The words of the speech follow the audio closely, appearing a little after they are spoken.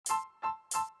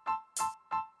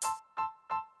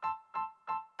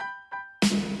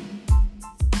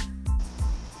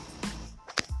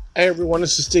Hey everyone,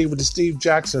 this is Steve with the Steve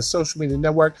Jackson Social Media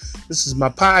Network. This is my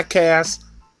podcast.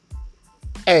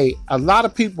 Hey, a lot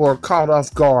of people are caught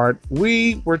off guard.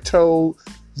 We were told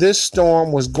this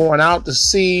storm was going out to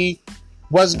sea,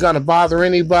 wasn't going to bother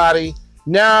anybody.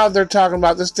 Now they're talking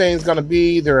about this thing's going to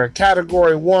be either a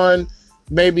Category 1,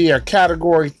 maybe a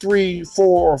Category 3,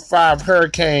 4, or 5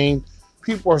 hurricane.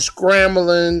 People are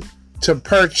scrambling to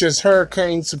purchase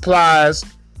hurricane supplies.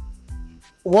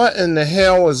 What in the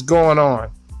hell is going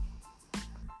on?